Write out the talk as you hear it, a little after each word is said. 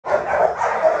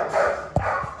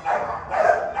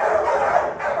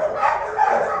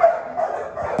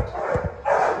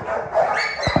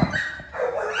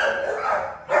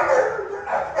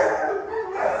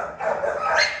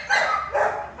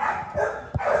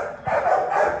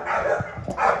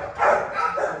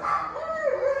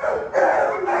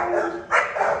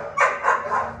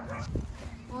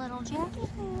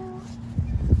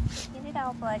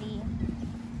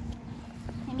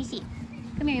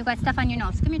got stuff on your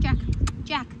nose. Come here, Jack.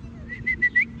 Jack.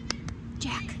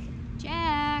 Jack.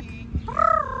 Jack.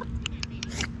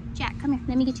 Jack, come here.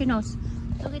 Let me get your nose.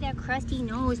 Look at that crusty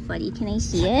nose, buddy. Can I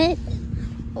see it?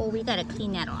 Oh, we gotta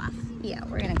clean that off. Yeah,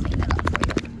 we're gonna clean that off for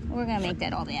you. We're gonna make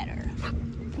that all better.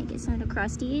 Can I get some of the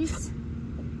crusties?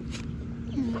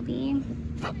 Maybe.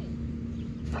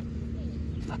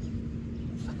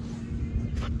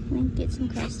 Can I get some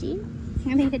crusty?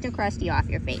 Let me get the crusty off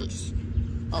your face.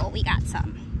 Oh, we got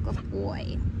some. Good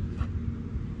boy.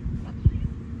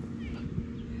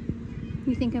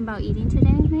 You thinking about eating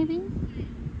today, maybe?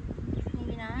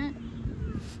 Maybe not?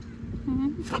 Oh,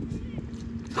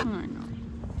 no.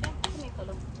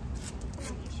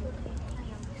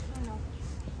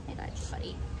 I got you,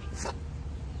 buddy.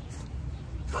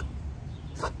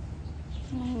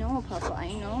 I know, Papa.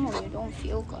 I know. You don't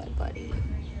feel good, buddy.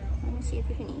 Let me see if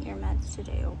you can eat your meds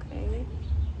today, okay?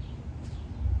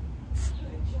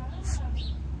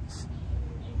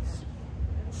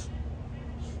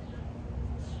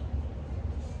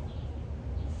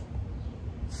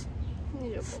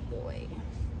 You're a good boy.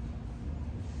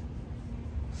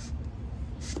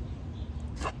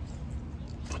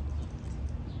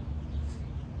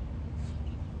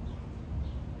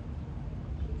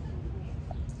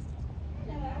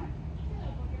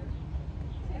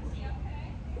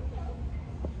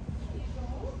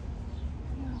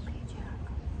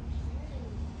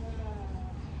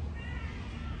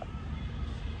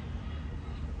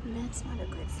 That's not a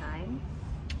good sign.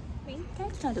 Wait,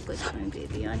 that's not a good sign,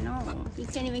 baby. I know. You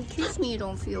can't even kiss me, you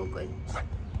don't feel good.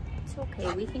 It's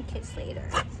okay. We can kiss later.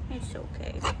 It's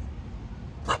okay.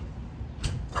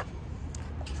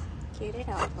 Get it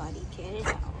out, buddy. Get it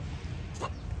out.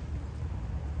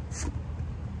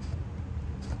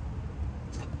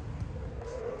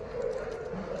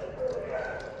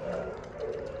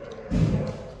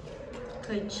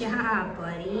 Good job,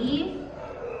 buddy.